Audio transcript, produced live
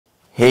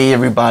Hey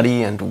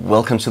everybody, and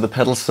welcome to the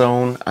Pedal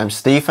Zone. I'm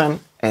Stefan,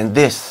 and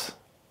this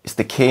is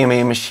the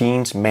KMA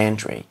Machines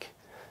Mandrake.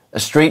 A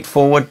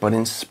straightforward but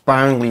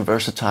inspiringly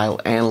versatile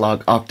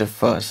analog octave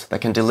fuzz that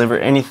can deliver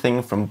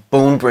anything from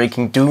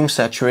bone-breaking doom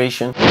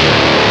saturation to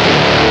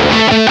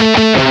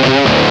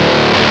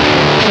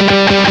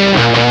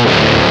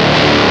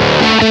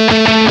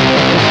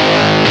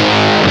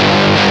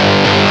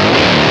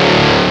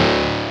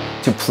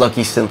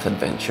plucky synth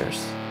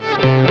adventures.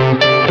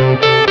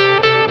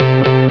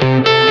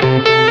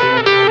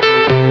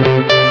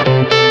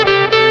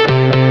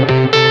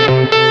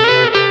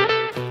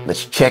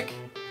 Let's check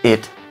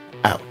it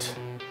out.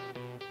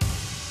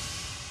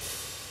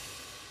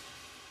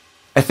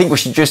 I think we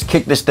should just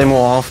kick this demo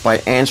off by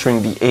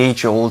answering the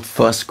age-old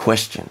fuzz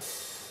question.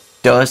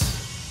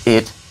 Does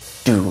it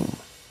doom?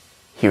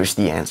 Here's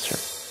the answer.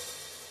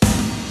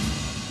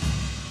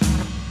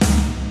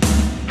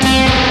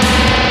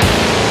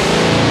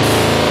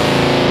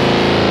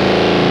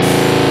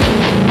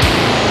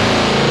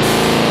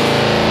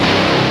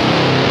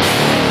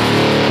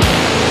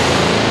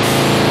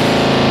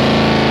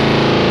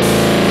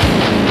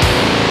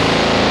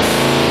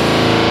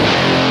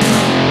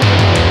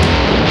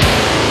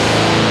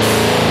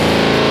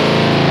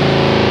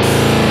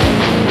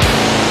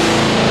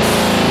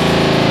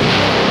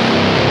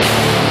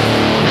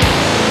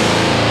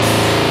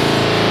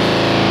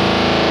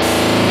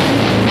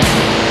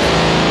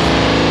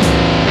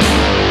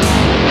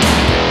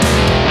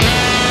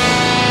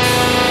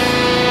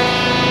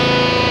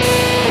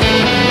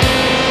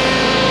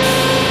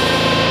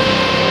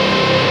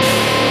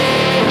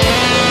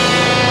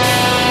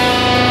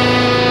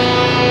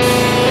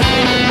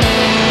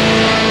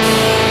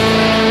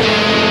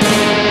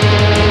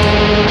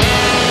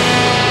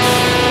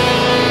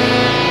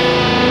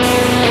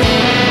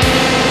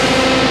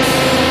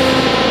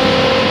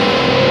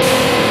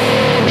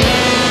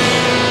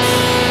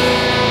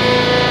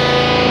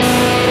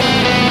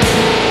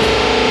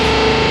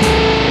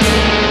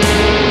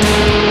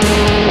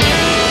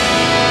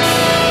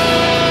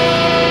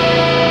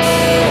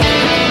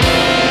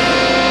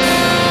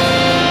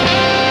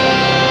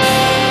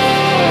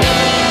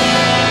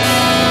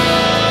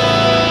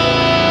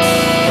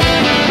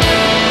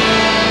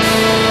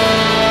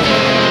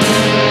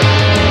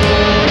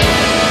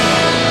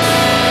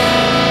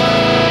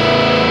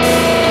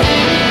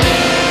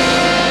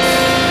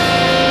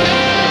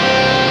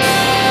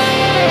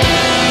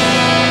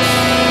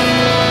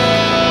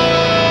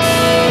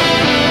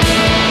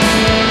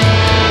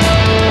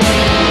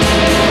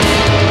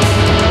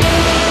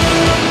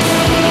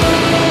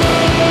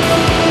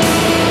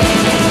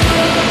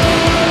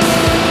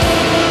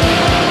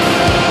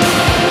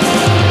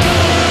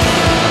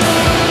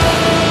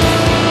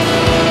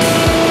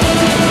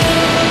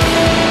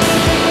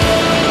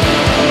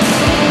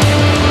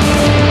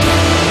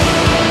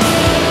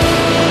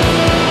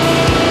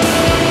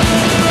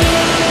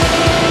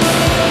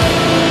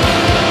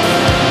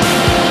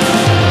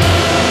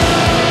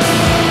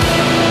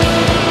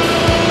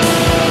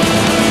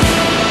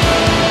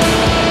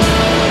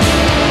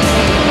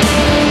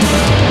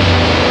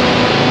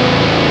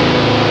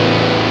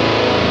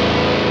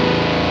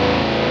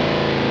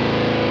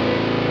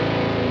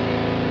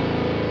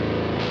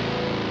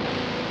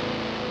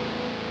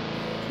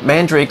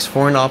 Mandrake's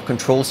 4-knob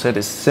control set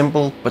is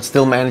simple, but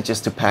still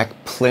manages to pack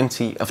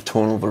plenty of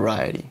tonal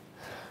variety.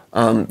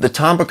 The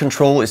timbre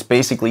control is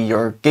basically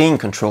your gain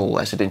control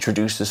as it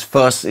introduces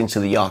fuzz into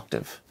the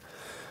octave.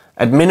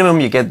 At minimum,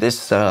 you get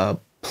this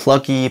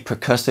plucky,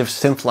 percussive,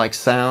 synth-like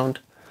sound.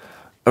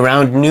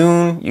 Around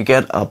noon, you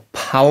get a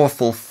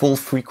powerful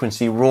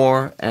full-frequency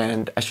roar,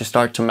 and as you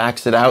start to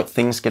max it out,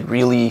 things get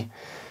really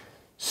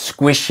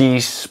squishy,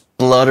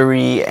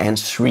 spluttery, and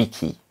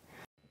shrieky.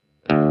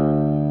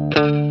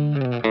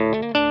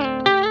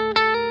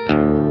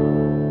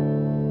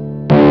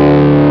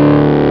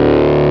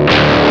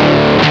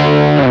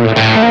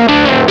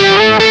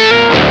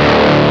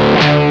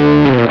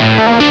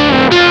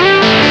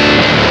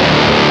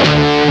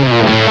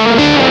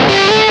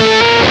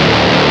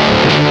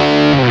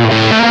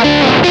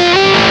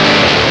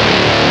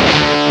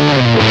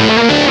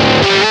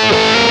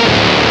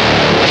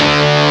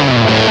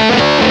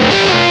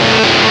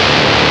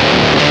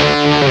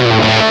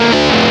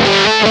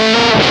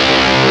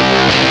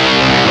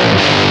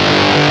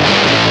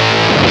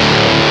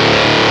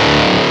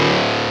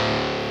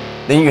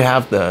 Then you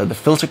have the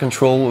filter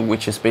control,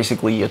 which is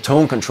basically a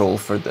tone control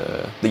for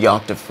the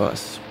octave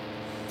fuzz.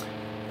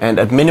 And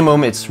at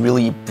minimum, it's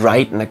really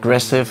bright and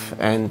aggressive,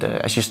 and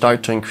as you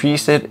start to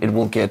increase it, it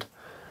will get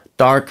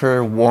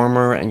darker,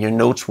 warmer, and your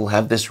notes will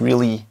have this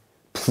really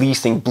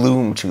pleasing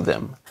bloom to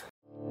them.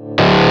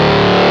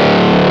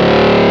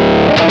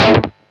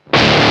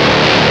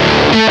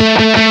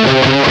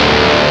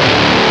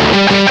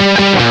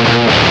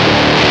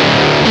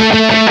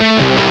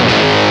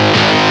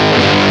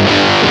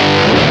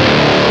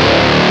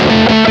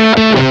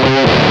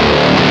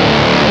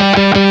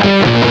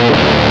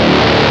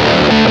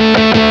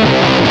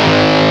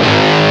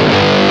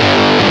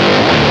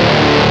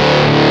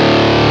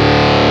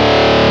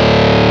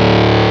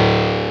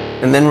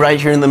 And then right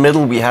here in the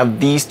middle we have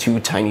these two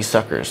tiny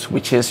suckers,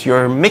 which is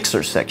your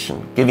mixer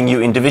section, giving you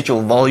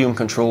individual volume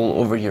control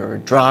over your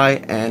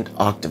dry and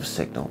octave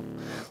signal,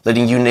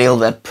 letting you nail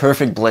that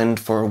perfect blend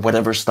for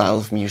whatever style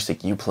of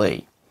music you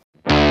play.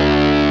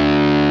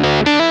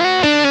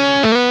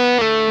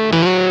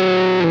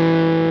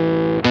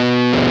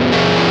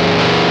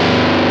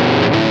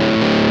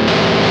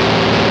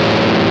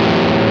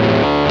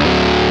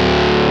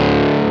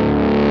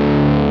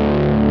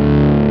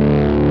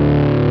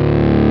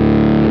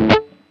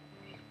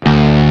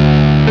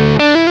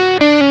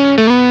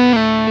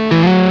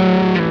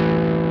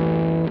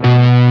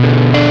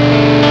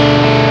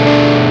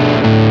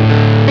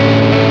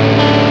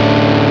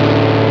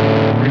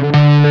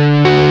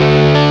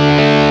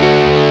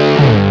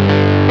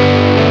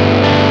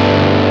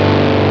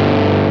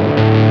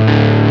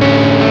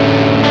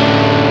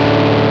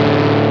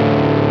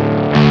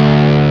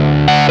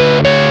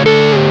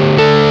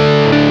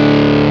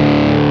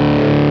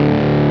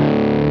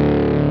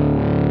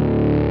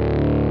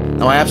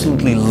 Now I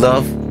absolutely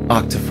love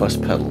octa-fuzz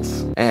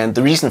pedals, and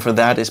the reason for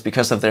that is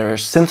because of their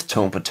synth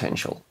tone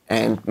potential.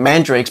 And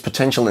Mandrake's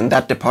potential in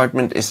that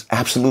department is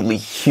absolutely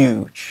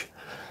huge,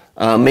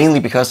 mainly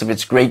because of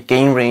its great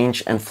gain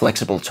range and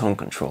flexible tone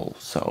control.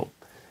 So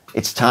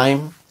it's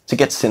time to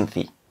get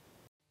synthy.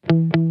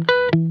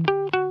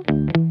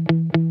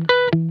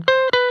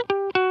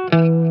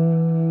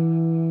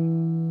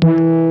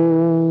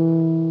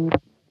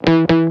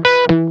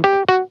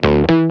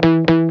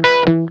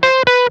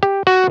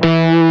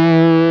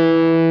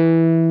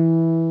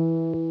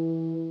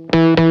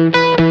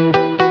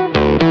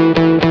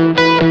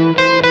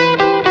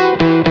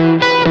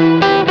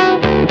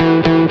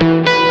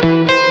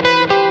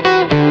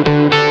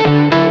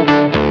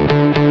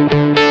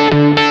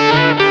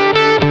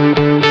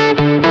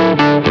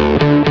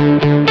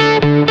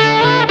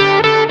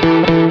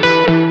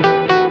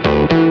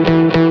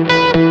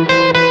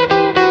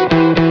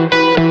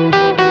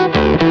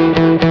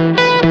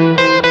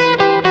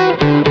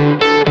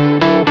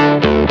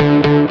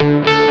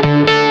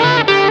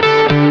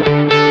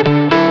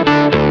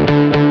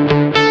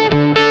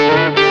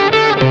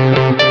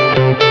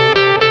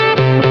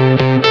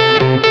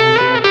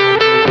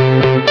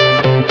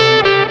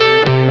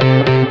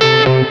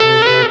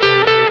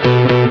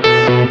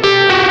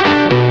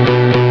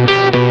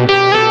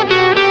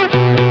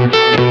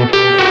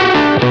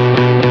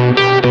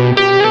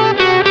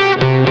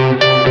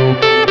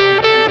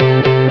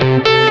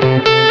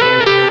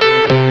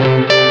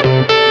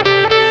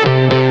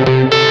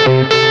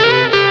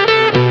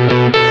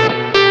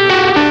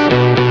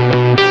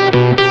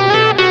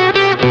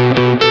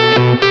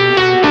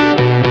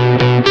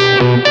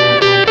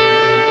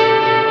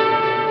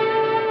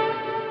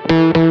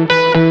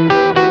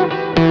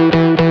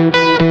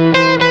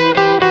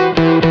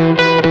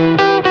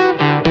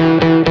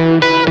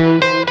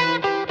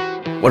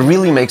 What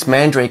really makes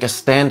Mandrake a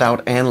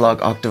standout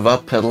analog octave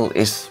up pedal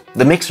is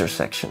the mixer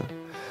section.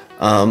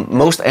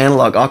 Most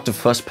analog octave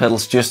fuzz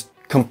pedals just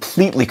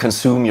completely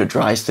consume your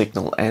dry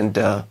signal, and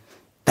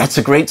that's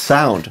a great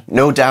sound,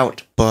 no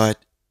doubt. But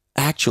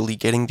actually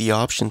getting the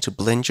option to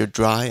blend your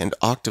dry and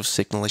octave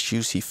signal as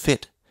you see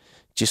fit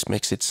just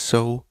makes it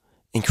so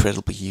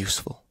incredibly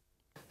useful.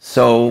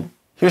 So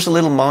here's a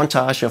little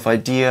montage of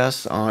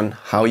ideas on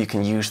how you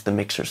can use the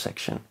mixer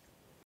section.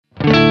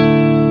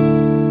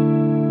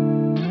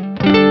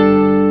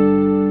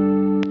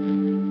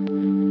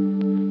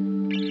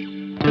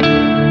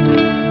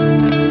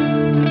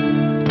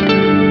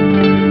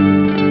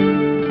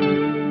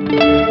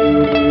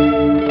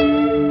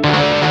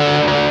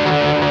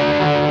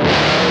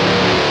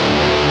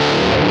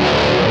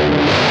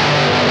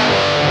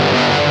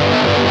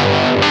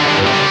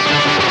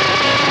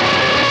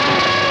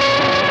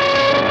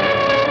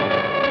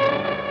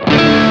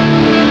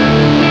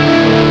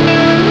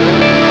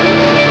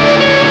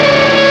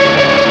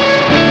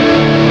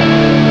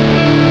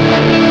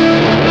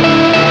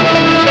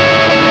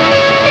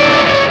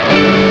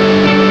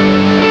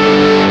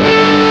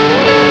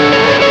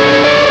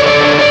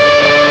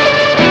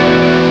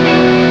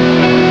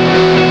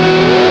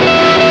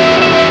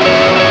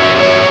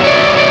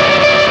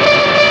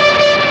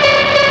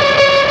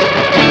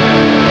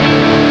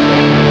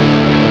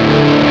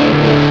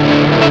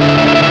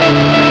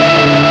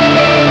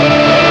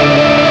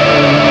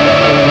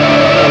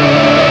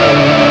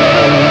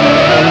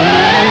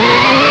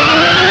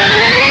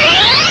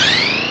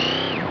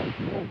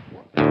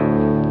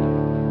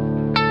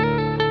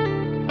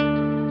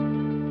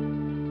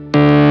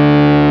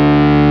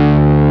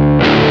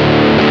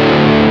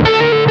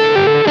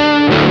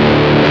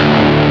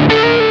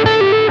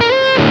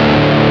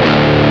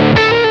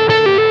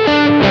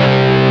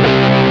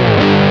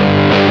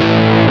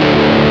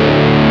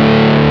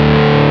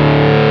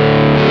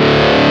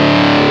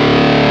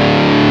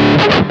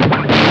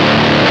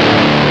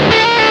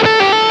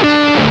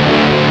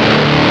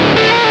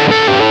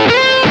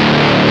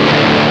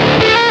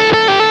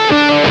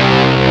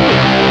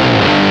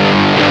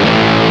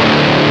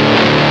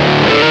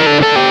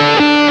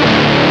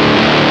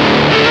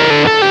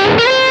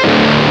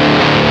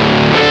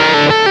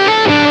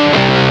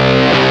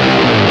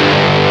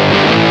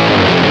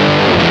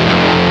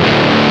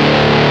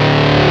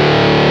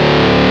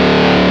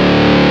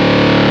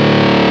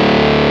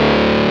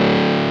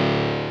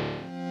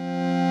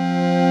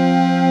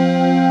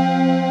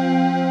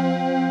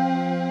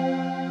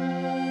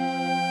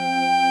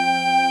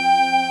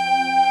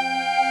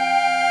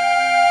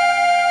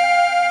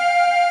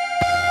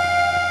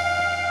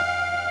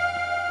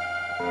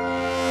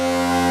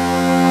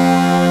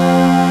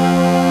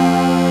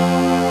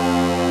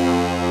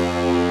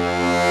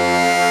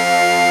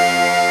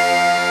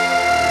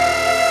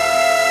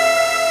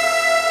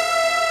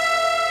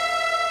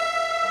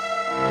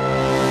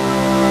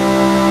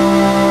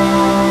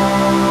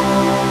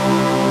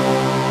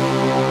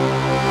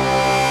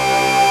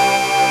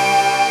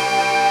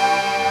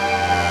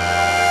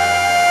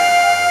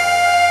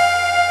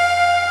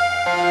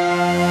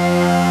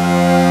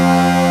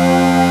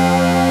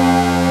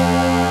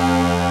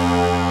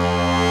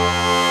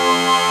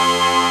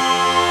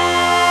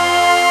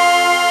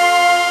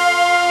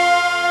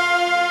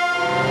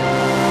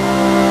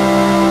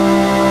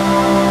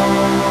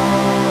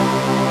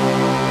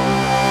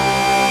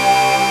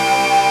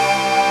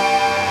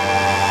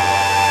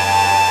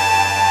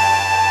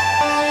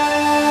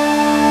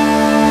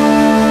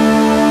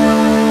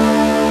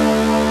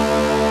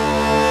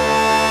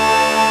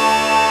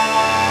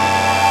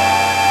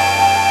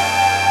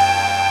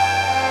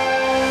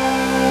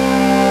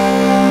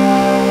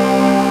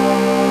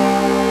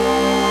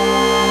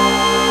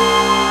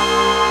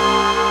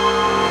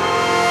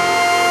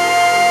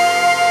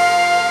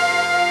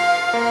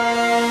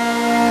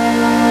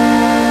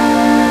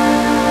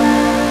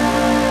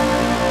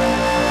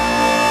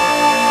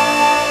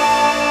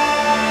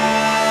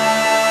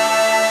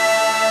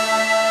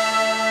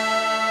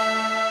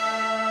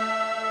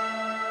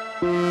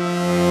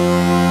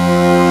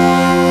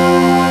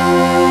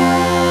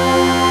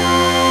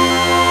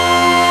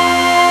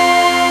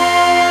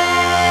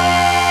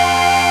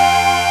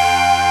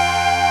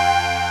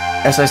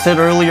 As I said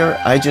earlier,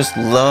 I just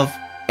love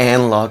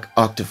analog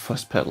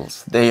octa-fuzz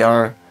pedals. They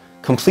are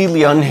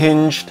completely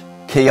unhinged,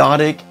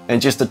 chaotic, and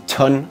just a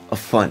ton of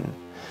fun.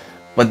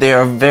 But they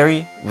are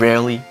very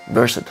rarely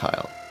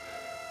versatile.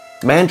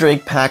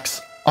 Mandrake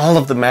packs all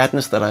of the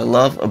madness that I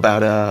love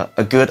about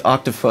a good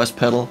octa-fuzz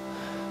pedal,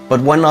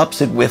 but one-ups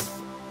it with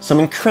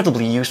some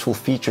incredibly useful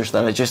features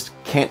that I just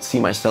can't see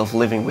myself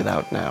living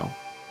without now.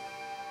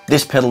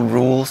 This pedal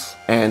rules,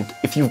 and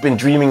if you've been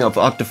dreaming of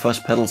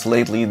octa-fuzz pedals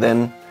lately,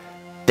 then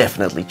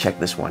definitely check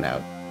this one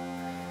out.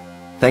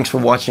 Thanks for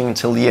watching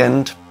until the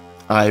end.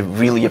 I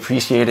really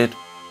appreciate it.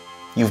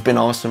 You've been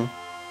awesome.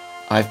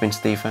 I've been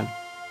Stefan,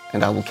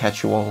 and I will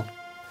catch you all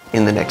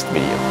in the next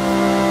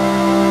video.